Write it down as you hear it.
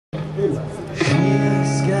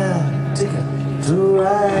She's got a ticket to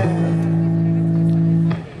ride.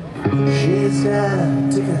 She's got a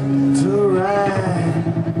ticket to ride.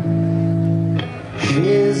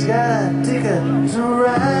 She's got a ticket to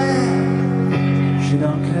ride. She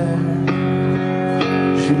don't care.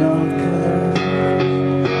 She don't care.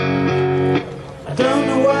 I don't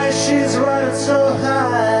know why she's running so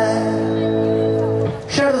high.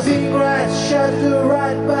 Shot the thing right, shot the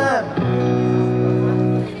right back.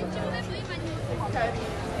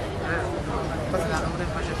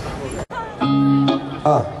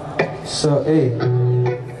 So hey.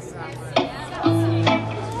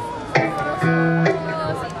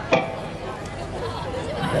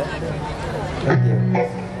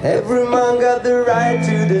 Every man got the right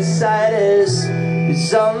to decide his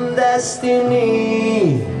own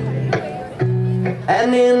destiny.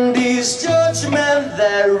 And in this judgment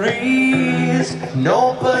there is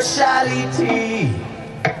no partiality.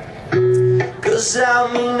 'Cause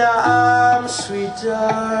I'm in arms, sweet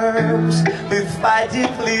arms, we fight this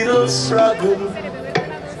little struggle.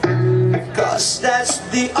 'Cause that's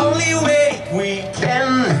the only way we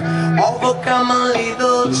can overcome a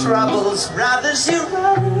little troubles. Brothers, you're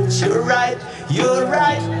right, you're right, you're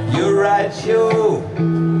right, you're right, you.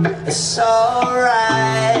 It's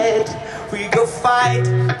alright. We go fight,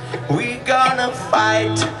 we gonna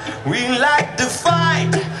fight. We like to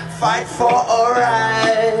fight, fight for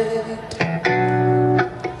alright.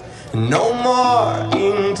 No more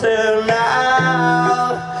internal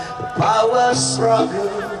power struggle.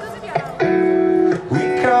 We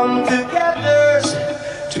come together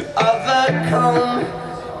to overcome.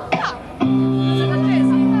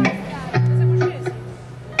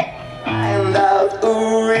 Find out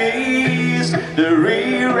who is the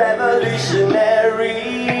real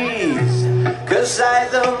revolutionaries. 'Cause I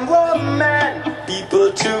don't want mad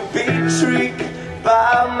people to be tricked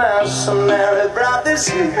by mercenary brothers.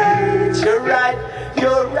 You're right,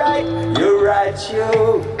 you're right, you're right,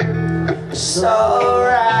 you. It's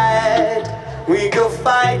alright. We go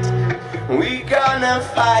fight, we gonna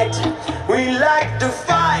fight. We like to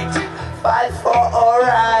fight, fight for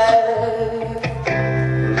alright.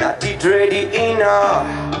 Not it ready in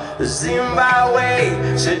Zimbabwe,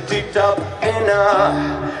 set it up in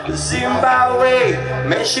Zimbabwe,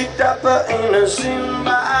 mash it up in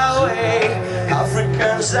Zimbabwe.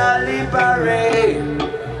 Africans are liberated.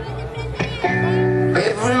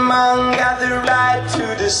 Every man got the right to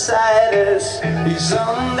decide his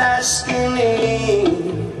own destiny.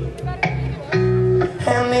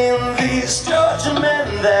 And in this judgment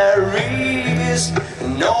there is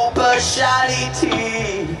no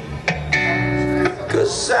partiality.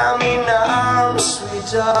 'Cause I'm in arms,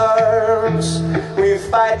 sweet arms, we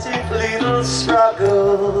fight it little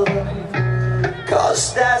struggle. 'Cause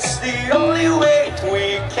that's the only way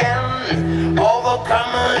we can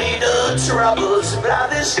overcome a little troubles.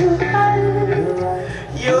 Brothers,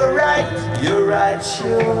 you're right, you're right,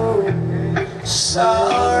 you. It's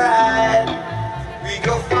alright. We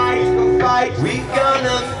go fight, we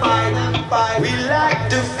gonna fight, fight. We like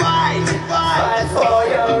to fight, fight for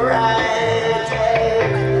your right.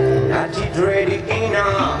 Not it ready in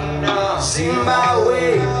Zimbabwe,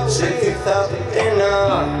 set it up in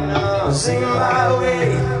Zimbabwe,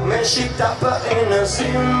 mash it up in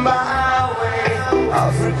Zimbabwe.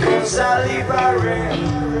 Africans are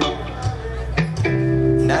liberated.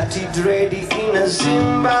 Not it ready in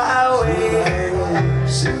Zimbabwe,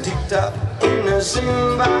 set it up in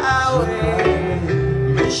Zimbabwe,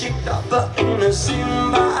 mash it up in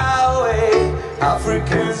Zimbabwe.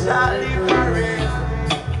 Africans are liberated.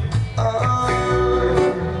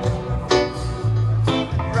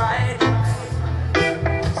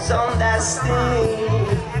 Destiny.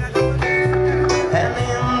 And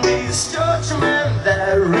in this judgment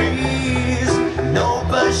there is no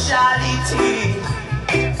partiality.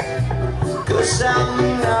 'Cause I'm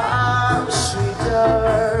in arms, sweet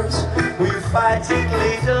arms, we fight it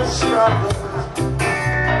little struggle.